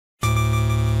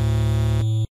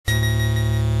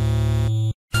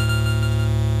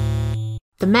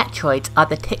The Metroids are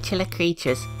the titular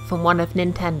creatures from one of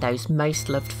Nintendo's most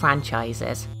loved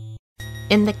franchises.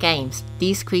 In the games,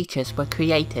 these creatures were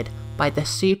created by the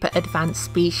super advanced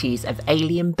species of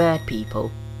alien bird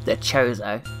people, the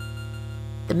Chozo.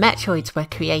 The Metroids were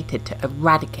created to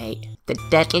eradicate the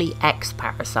deadly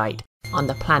X-parasite on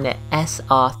the planet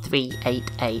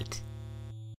SR388.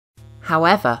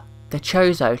 However, the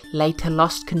Chozo later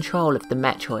lost control of the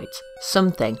Metroids,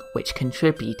 something which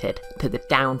contributed to the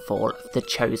downfall of the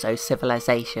Chozo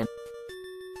civilization.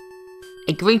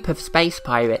 A group of space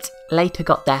pirates later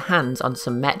got their hands on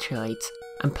some Metroids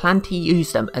and planned to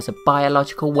use them as a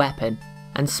biological weapon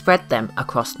and spread them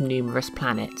across numerous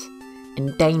planets,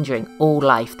 endangering all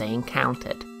life they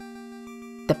encountered.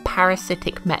 The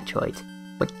parasitic Metroids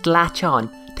would latch on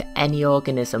to any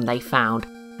organism they found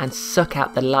and suck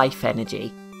out the life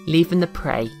energy, leaving the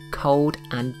prey cold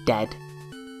and dead.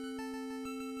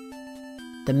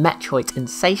 The Metroids'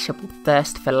 insatiable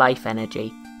thirst for life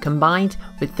energy, combined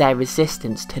with their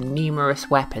resistance to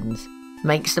numerous weapons,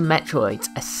 makes the Metroids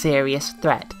a serious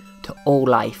threat to all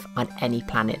life on any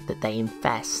planet that they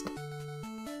infest.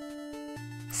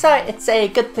 So it's a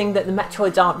good thing that the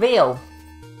Metroids aren't real,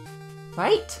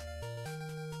 right?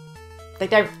 They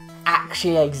don't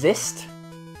actually exist,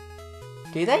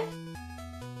 do they?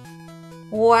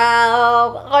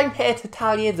 Well, I'm here to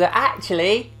tell you that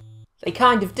actually, they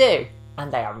kind of do, and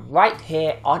they are right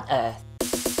here on Earth.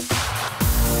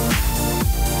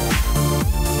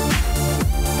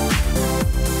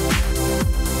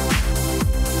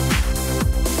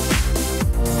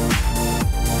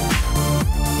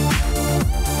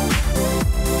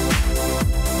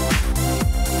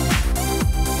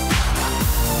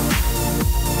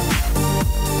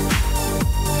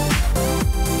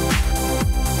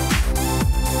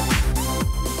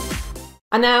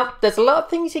 And now, there's a lot of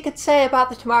things you could say about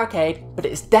the Tamaracade, but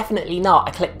it's definitely not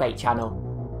a clickbait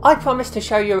channel. I promised to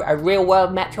show you a real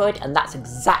world Metroid, and that's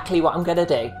exactly what I'm going to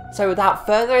do. So without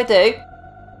further ado,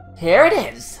 here it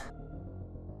is!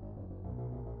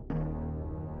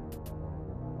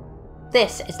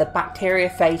 This is the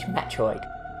bacteriophage Metroid.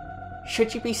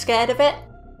 Should you be scared of it?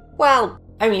 Well,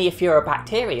 only if you're a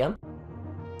bacterium.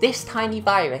 This tiny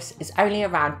virus is only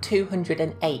around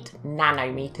 208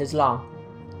 nanometers long.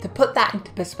 To put that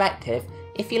into perspective,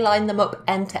 if you line them up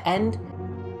end to end,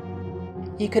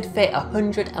 you could fit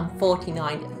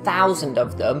 149,000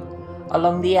 of them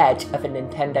along the edge of a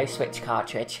Nintendo Switch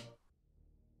cartridge.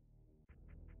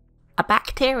 A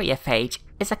bacteriophage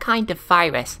is a kind of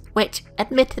virus which,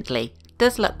 admittedly,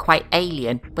 does look quite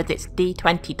alien with its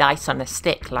D20 dice on a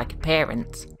stick-like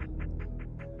appearance.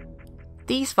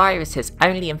 These viruses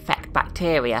only infect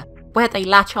bacteria where they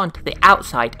latch onto the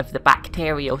outside of the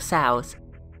bacterial cells,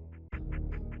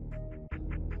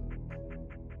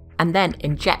 and then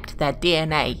inject their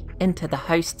DNA into the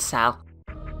host cell.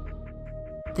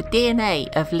 The DNA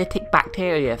of lytic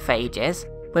bacteriophages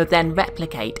will then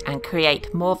replicate and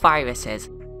create more viruses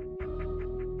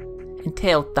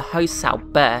until the host cell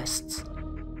bursts.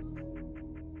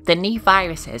 The new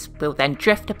viruses will then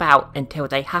drift about until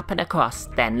they happen across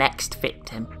their next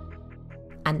victim.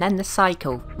 And then the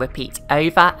cycle repeats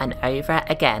over and over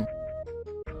again.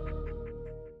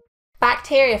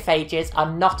 Bacteriophages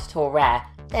are not at all rare.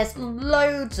 There's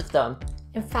loads of them.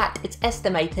 In fact, it's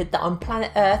estimated that on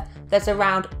planet Earth there's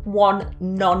around 1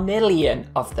 nonillion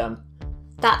of them.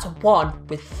 That's 1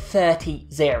 with 30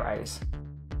 zeros.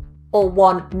 Or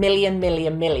 1 million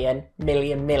million million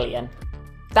million million.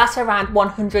 That's around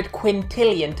 100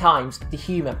 quintillion times the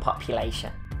human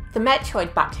population. The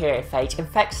Metroid bacteriophage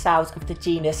infects cells of the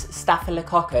genus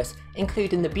Staphylococcus,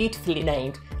 including the beautifully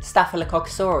named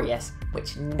Staphylococcus aureus,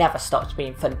 which never stops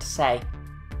being fun to say.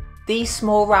 These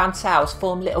small round cells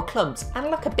form little clumps and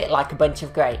look a bit like a bunch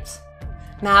of grapes.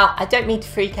 Now, I don't mean to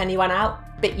freak anyone out,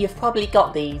 but you've probably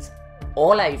got these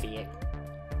all over you.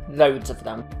 Loads of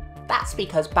them. That's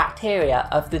because bacteria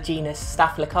of the genus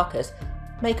Staphylococcus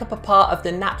make up a part of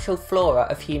the natural flora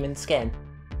of human skin.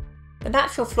 The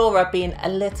natural flora being a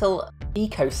little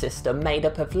ecosystem made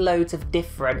up of loads of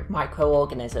different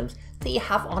microorganisms that you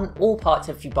have on all parts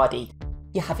of your body.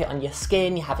 You have it on your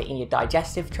skin, you have it in your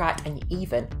digestive tract, and you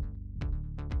even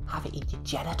have it in your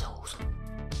genitals.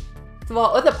 There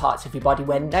are other parts of your body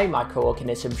where no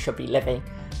microorganisms should be living,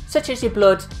 such as your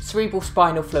blood, cerebral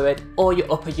spinal fluid, or your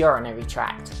upper urinary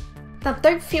tract. Now,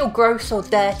 don't feel gross or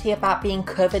dirty about being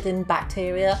covered in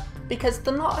bacteria, because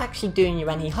they're not actually doing you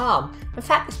any harm. In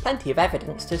fact, there's plenty of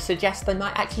evidence to suggest they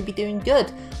might actually be doing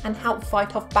good and help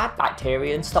fight off bad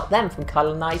bacteria and stop them from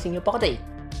colonising your body.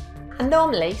 And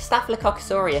normally,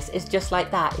 Staphylococcus aureus is just like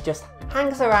that. It just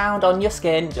hangs around on your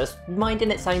skin, just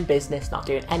minding its own business, not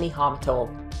doing any harm at all.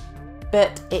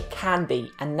 but it can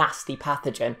be a nasty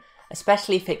pathogen,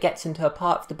 especially if it gets into a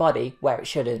part of the body where it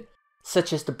shouldn't,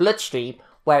 such as the bloodstream,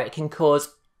 where it can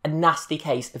cause a nasty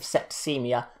case of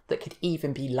septicemia that could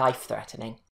even be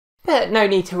life-threatening. But no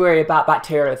need to worry about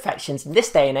bacterial infections in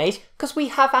this day and age, because we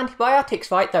have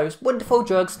antibiotics, right? Those wonderful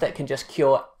drugs that can just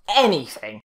cure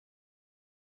anything.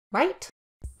 Right?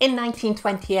 In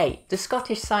 1928, the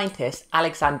Scottish scientist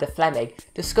Alexander Fleming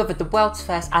discovered the world's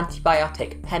first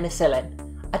antibiotic,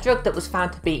 penicillin, a drug that was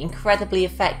found to be incredibly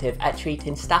effective at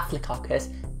treating Staphylococcus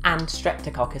and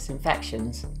Streptococcus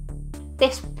infections.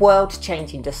 This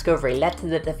world-changing discovery led to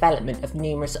the development of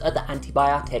numerous other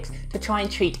antibiotics to try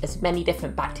and treat as many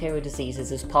different bacterial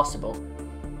diseases as possible.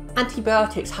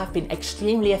 Antibiotics have been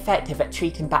extremely effective at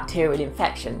treating bacterial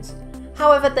infections.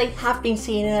 However, they have been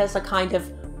seen as a kind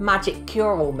of magic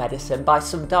cure-all medicine by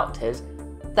some doctors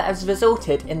that has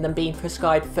resulted in them being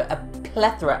prescribed for a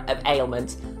plethora of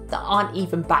ailments that aren't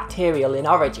even bacterial in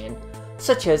origin,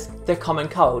 such as the common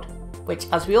cold, which,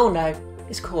 as we all know,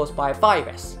 is caused by a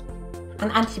virus.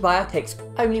 And antibiotics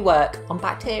only work on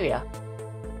bacteria.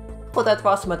 Although there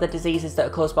are some other diseases that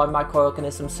are caused by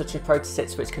microorganisms such as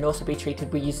protocysts, which can also be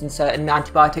treated with using certain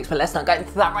antibiotics, but let's not go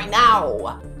into that right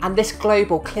now. And this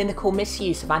global clinical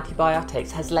misuse of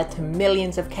antibiotics has led to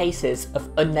millions of cases of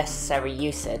unnecessary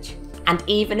usage. And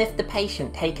even if the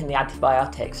patient taking the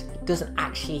antibiotics doesn't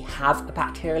actually have a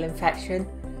bacterial infection,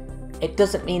 it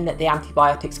doesn't mean that the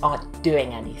antibiotics aren't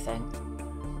doing anything.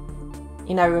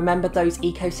 You know, remember those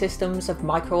ecosystems of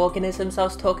microorganisms I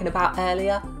was talking about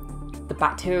earlier? The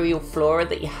bacterial flora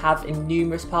that you have in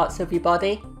numerous parts of your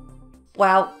body?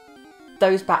 Well,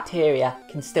 those bacteria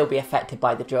can still be affected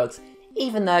by the drugs,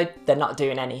 even though they're not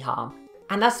doing any harm.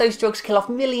 And as those drugs kill off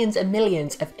millions and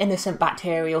millions of innocent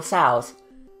bacterial cells,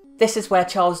 this is where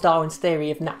Charles Darwin's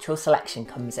theory of natural selection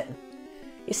comes in.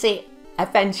 You see,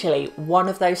 eventually one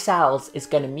of those cells is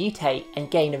going to mutate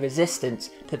and gain a resistance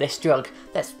to this drug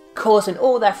that's causing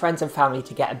all their friends and family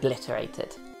to get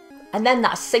obliterated. And then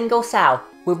that single cell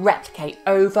will replicate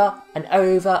over and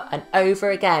over and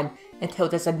over again until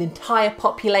there's an entire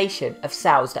population of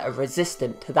cells that are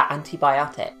resistant to that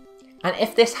antibiotic. And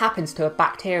if this happens to a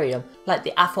bacterium like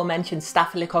the aforementioned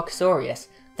Staphylococcus aureus,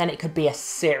 then it could be a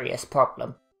serious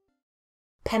problem.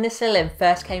 Penicillin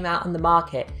first came out on the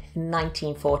market in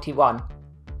 1941.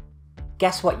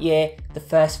 Guess what year the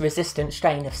first resistant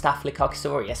strain of Staphylococcus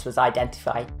aureus was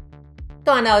identified?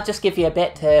 Go on, I'll just give you a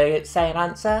bit to say an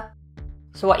answer.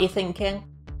 So what are you thinking?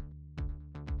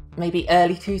 Maybe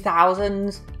early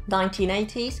 2000s,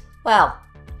 1980s? Well,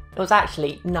 it was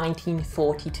actually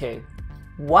 1942,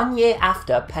 1 year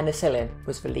after penicillin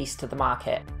was released to the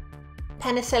market.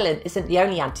 Penicillin isn't the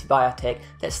only antibiotic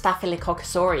that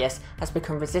Staphylococcus aureus has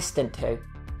become resistant to.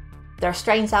 There are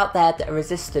strains out there that are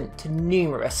resistant to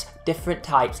numerous different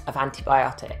types of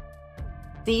antibiotic.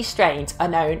 These strains are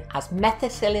known as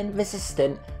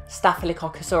methicillin-resistant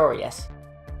Staphylococcus aureus,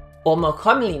 or more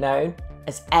commonly known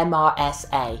as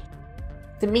M.R.S.A.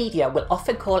 The media will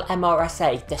often call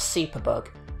M.R.S.A the superbug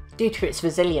due to its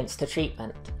resilience to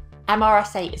treatment.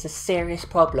 M.R.S.A is a serious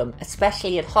problem,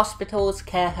 especially in hospitals,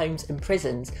 care homes and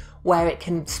prisons, where it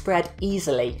can spread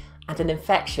easily and an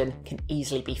infection can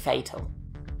easily be fatal.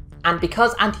 And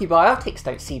because antibiotics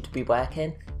don't seem to be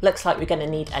working, looks like we're going to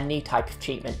need a new type of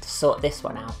treatment to sort this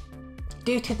one out.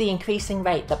 Due to the increasing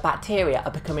rate that bacteria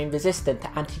are becoming resistant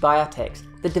to antibiotics,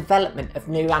 the development of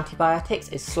new antibiotics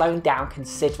is slowing down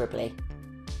considerably.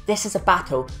 This is a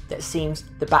battle that seems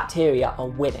the bacteria are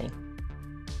winning.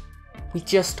 We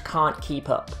just can't keep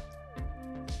up.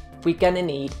 We're going to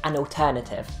need an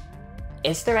alternative.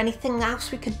 Is there anything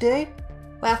else we could do?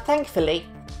 Well, thankfully,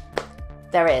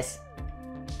 there is.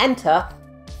 Enter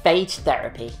phage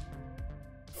therapy.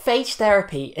 Phage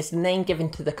therapy is the name given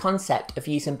to the concept of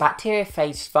using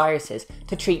bacteriophage viruses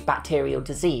to treat bacterial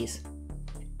disease.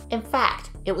 In fact,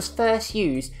 it was first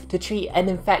used to treat an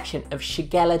infection of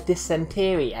Shigella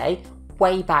dysenteriae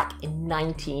way back in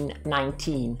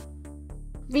 1919.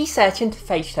 Research into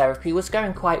phage therapy was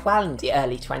going quite well in the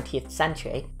early 20th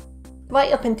century,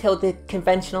 right up until the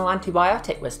conventional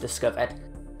antibiotic was discovered,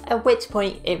 at which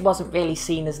point it wasn't really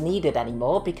seen as needed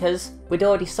anymore because we'd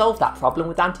already solved that problem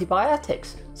with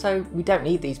antibiotics, so we don't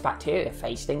need these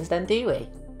bacteriophage things then, do we?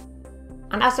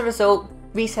 And as a result,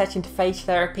 research into phage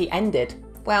therapy ended.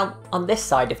 Well, on this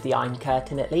side of the Iron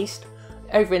Curtain at least.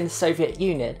 Over in the Soviet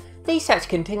Union, research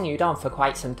continued on for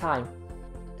quite some time.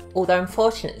 Although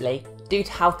unfortunately, due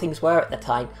to how things were at the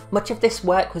time, much of this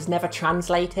work was never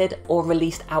translated or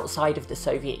released outside of the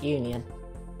Soviet Union.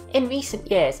 In recent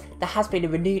years, there has been a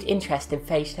renewed interest in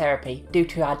phage therapy due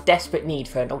to our desperate need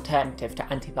for an alternative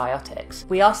to antibiotics.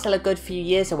 We are still a good few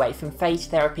years away from phage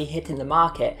therapy hitting the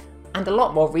market, and a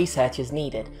lot more research is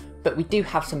needed, but we do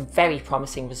have some very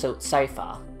promising results so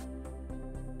far.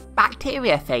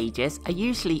 Bacteriophages are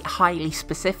usually highly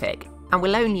specific and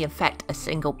will only infect a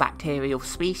single bacterial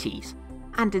species,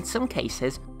 and in some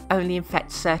cases only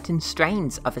infect certain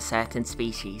strains of a certain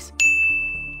species.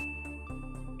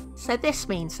 So this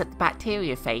means that the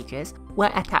bacteriophages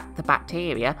won't attack the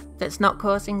bacteria that's not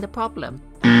causing the problem.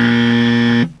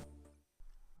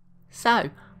 So,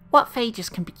 what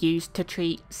phages can be used to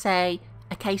treat, say,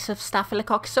 a case of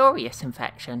Staphylococcus aureus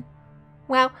infection?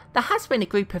 Well, there has been a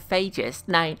group of phages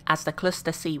known as the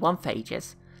cluster C1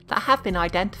 phages that have been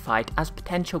identified as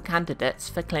potential candidates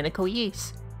for clinical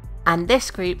use. And this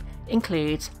group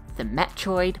includes the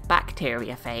Metroid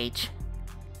bacteriophage.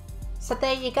 So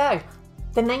there you go.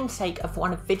 The namesake of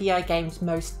one of video games'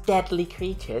 most deadly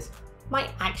creatures might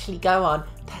actually go on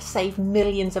to save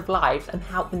millions of lives and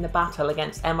help in the battle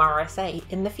against M.R.S.A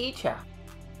in the future.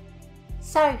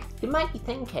 So, you might be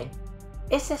thinking,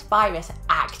 is this virus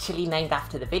actually named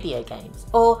after the video games,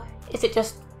 or is it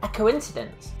just a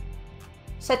coincidence?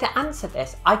 So to answer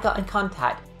this, I got in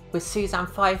contact with Suzanne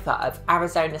Pfeiffer of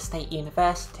Arizona State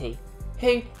University,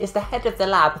 who is the head of the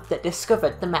lab that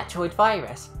discovered the Metroid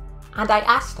virus. And I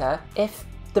asked her if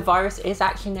the virus is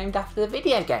actually named after the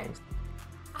video games.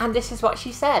 And this is what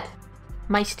she said.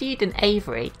 My student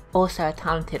Avery, also a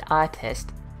talented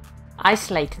artist,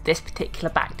 isolated this particular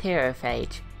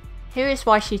bacteriophage. Here is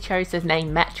why she chose the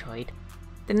name Metroid.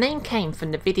 The name came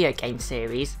from the video game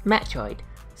series Metroid.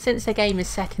 Since the game is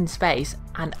set in space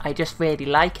and I just really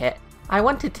like it, I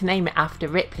wanted to name it after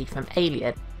Ripley from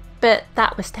Alien, but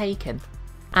that was taken.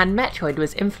 And Metroid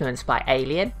was influenced by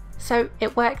Alien, so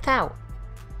it worked out.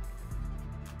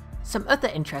 Some other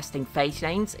interesting phage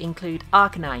names include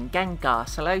Arcanine, Gengar,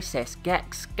 Solosis,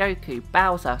 Gex, Goku,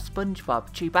 Bowser,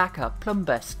 SpongeBob, Chewbacca,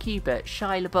 Plumbus, Cubert,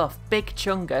 Shia LaBeouf, Big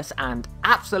Chungus and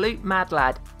Absolute Mad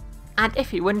Lad. And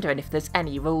if you're wondering if there's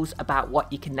any rules about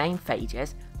what you can name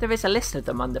phages, there is a list of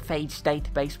them on the phage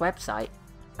database website.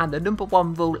 And the number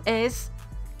one rule is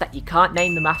that you can't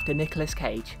name them after Nicolas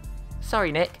Cage.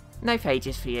 Sorry Nick, no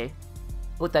phages for you.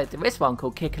 Although there is one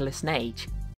called Kickerless Nage.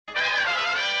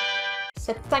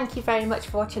 So thank you very much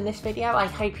for watching this video, I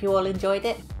hope you all enjoyed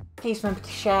it. Please remember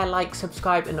to share, like,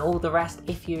 subscribe and all the rest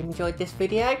if you enjoyed this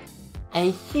video.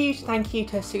 A huge thank you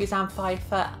to Suzanne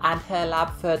Pfeiffer and her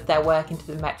lab for their work into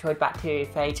the Metroid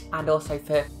bacteriophage and also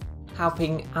for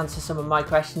helping answer some of my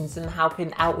questions and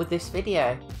helping out with this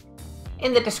video.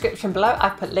 In the description below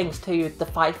I've put links to the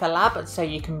Pfeiffer lab so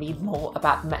you can read more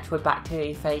about the Metroid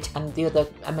bacteriophage and the other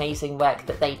amazing work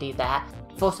that they do there.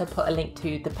 I've also put a link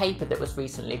to the paper that was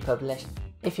recently published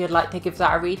if you'd like to give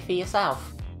that a read for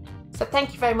yourself. So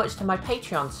thank you very much to my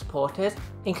Patreon supporters,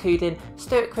 including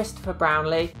Stuart Christopher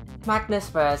Brownlee, Magnus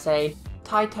Verze,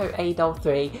 Taito Adol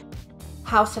 3,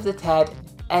 House of the Ted,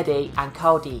 Eddie and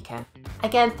Carl Deacon.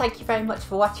 Again, thank you very much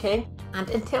for watching, and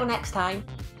until next time,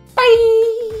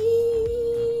 bye!